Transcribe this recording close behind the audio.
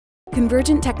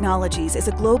Convergint Technologies is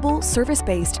a global,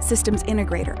 service-based systems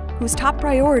integrator whose top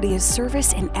priority is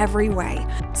service in every way.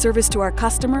 Service to our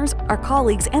customers, our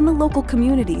colleagues, and the local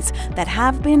communities that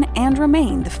have been and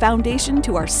remain the foundation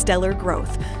to our stellar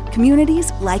growth.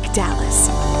 Communities like Dallas.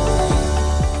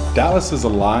 Dallas is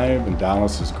alive and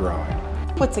Dallas is growing.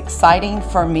 What's exciting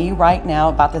for me right now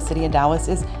about the city of Dallas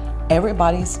is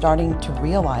everybody's starting to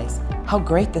realize how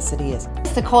great the city is.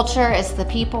 It's the culture, it's the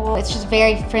people, it's just a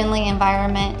very friendly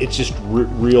environment. It's just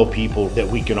real people that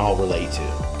we can all relate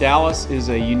to. Dallas is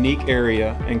a unique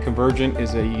area and Convergint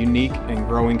is a unique and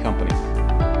growing company.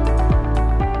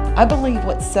 I believe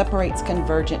what separates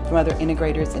Convergint from other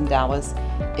integrators in Dallas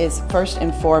is first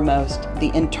and foremost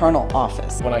the internal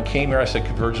office. When I came here, I said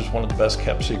Convergint is one of the best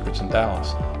kept secrets in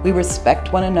Dallas. We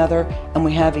respect one another and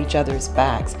we have each other's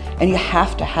backs. And you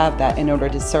have to have that in order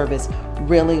to service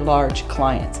really large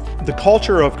clients. The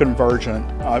culture of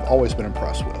Convergint, I've always been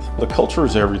impressed with. The culture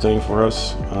is everything for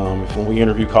us. When we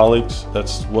interview colleagues,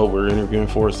 that's what we're interviewing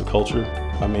for, is the culture.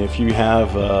 I mean, if you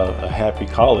have a happy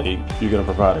colleague, you're going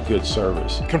to provide a good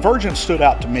service. Convergint stood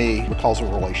out to me because of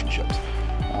relationships,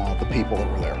 the people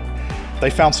that were there.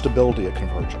 They found stability at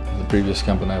Convergint. The previous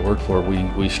company I worked for,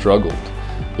 we struggled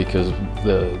because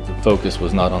the focus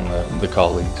was not on the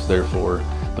colleagues. Therefore,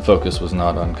 the focus was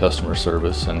not on customer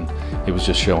service, and it was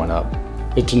just showing up.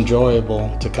 It's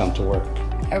enjoyable to come to work.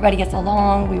 Everybody gets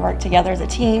along, we work together as a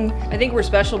team. I think we're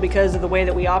special because of the way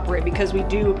that we operate, because we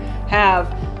do have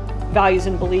values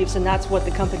and beliefs, and that's what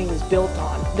the company was built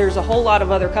on. There's a whole lot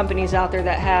of other companies out there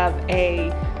that have a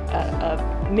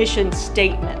mission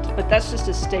statement, but that's just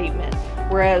a statement,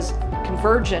 whereas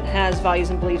Convergint has values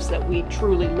and beliefs that we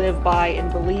truly live by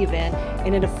and believe in,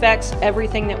 and it affects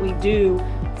everything that we do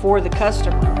for the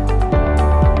customer.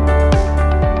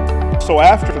 So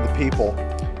after the people,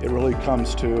 it really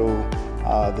comes to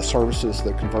the services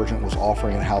that Convergint was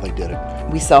offering and how they did it.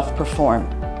 We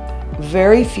self-perform.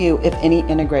 Very few, if any,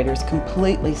 integrators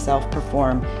completely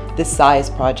self-perform the size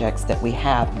projects that we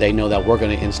have. They know that we're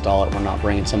going to install it, we're not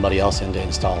bringing somebody else in to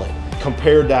install it.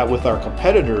 Compare that with our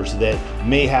competitors that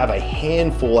may have a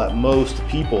handful at most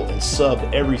people and sub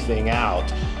everything out.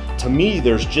 To me,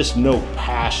 there's just no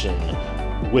passion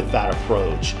with that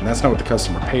approach. And that's not what the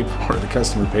customer paid for. The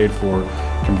customer paid for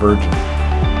Convergint.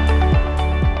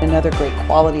 Another great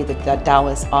quality that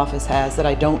Dallas office has that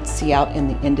I don't see out in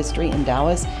the industry in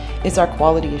Dallas is our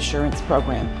quality assurance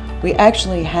program. We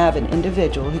actually have an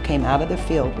individual who came out of the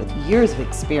field with years of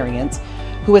experience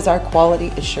who is our quality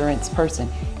assurance person.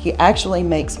 He actually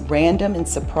makes random and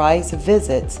surprise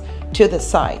visits to the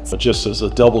sites. But just as a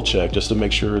double check, just to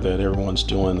make sure that everyone's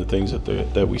doing the things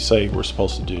that we say we're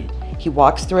supposed to do. He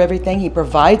walks through everything, he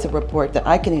provides a report that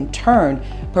I can in turn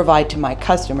provide to my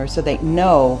customers so they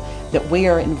know that we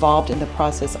are involved in the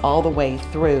process all the way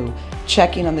through,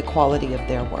 checking on the quality of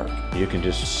their work. You can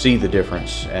just see the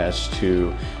difference as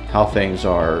to how things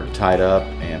are tied up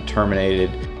and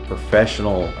terminated.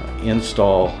 Professional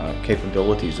install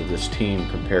capabilities of this team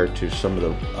compared to some of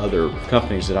the other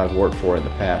companies that I've worked for in the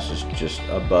past is just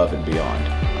above and beyond.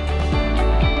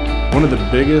 One of the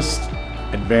biggest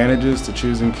advantages to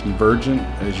choosing Convergint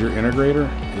as your integrator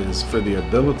is for the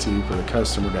ability for the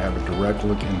customer to have a direct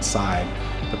look inside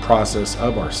the process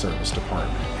of our service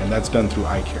department, and that's done through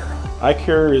iCare.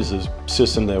 iCare is a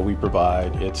system that we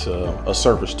provide. It's a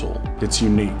service tool. It's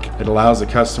unique. It allows the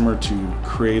customer to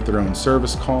create their own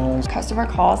service calls. Customer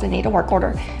calls and need a work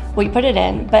order. We put it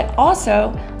in, but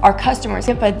also our customers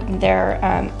can put their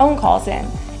own calls in,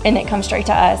 and it comes straight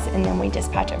to us, and then we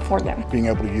dispatch it for them. Being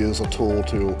able to use a tool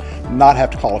to not have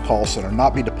to call a call center,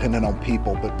 not be dependent on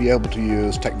people, but be able to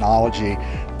use technology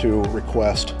to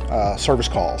request service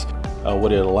calls.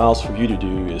 What it allows for you to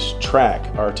do is track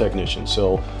our technicians.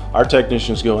 So our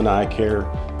technicians go into iCare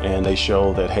and they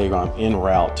show that, hey, I'm en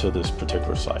route to this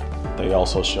particular site. They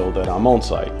also show that I'm on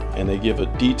site, and they give a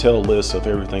detailed list of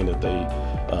everything that they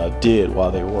did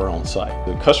while they were on site.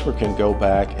 The customer can go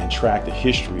back and track the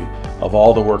history of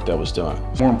all the work that was done.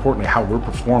 More importantly, how we're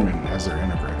performing as their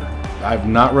integrator. I've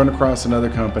not run across another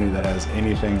company that has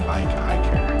anything like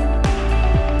iCare.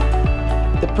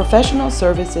 The Professional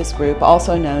Services Group,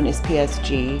 also known as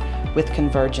PSG with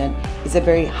Convergint, is a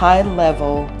very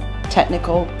high-level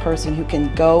technical person who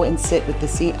can go and sit with the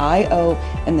CIO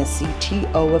and the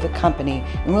CTO of a company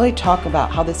and really talk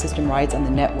about how the system rides on the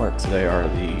networks. They are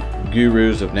the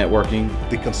gurus of networking.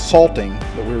 The consulting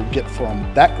that we would get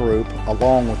from that group,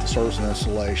 along with the service and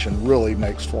installation, really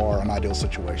makes for an ideal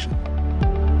situation.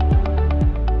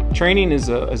 Training is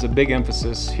a big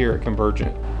emphasis here at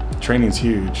Convergint. Training's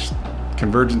huge.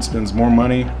 Convergint spends more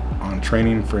money on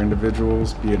training for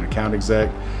individuals, be it an account exec,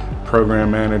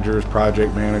 program managers,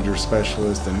 project managers,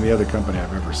 specialists, than any other company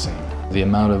I've ever seen. The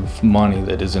amount of money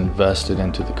that is invested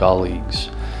into the colleagues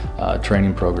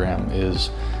training program is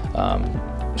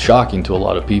shocking to a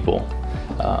lot of people,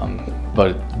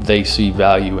 but they see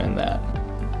value in that.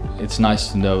 It's nice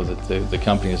to know that the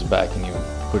company is backing you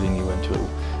and putting you into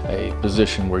a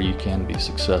position where you can be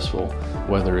successful,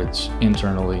 whether it's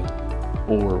internally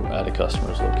or at a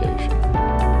customer's location.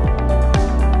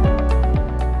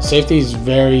 Safety is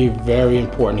very, very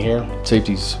important here.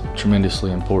 Safety is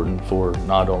tremendously important for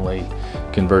not only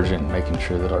Convergint, making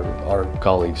sure that our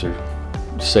colleagues are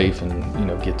safe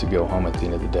and get to go home at the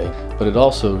end of the day, but it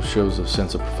also shows a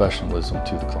sense of professionalism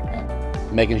to the client.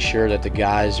 Making sure that the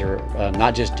guys are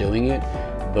not just doing it,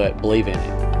 but believe in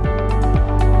it.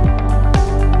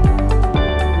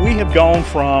 We have gone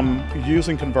from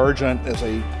using Convergint as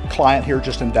a client here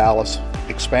just in Dallas,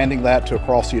 expanding that to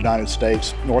across the United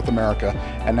States, North America,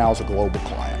 and now as a global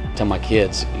client. I tell my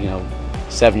kids,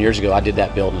 7 years ago I did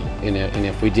that building, and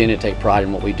if we didn't take pride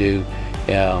in what we do,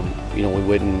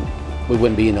 we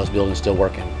wouldn't be in those buildings still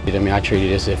working. I mean, I treat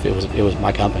it as if it was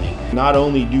my company. Not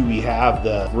only do we have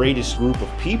the greatest group of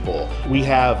people, we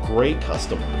have great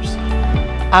customers.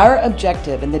 Our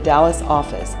objective in the Dallas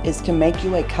office is to make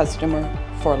you a customer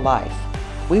for life.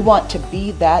 We want to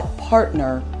be that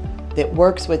partner that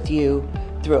works with you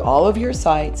through all of your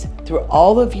sites, through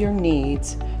all of your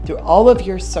needs, through all of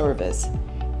your service,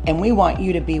 and we want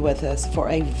you to be with us for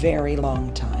a very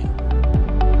long time.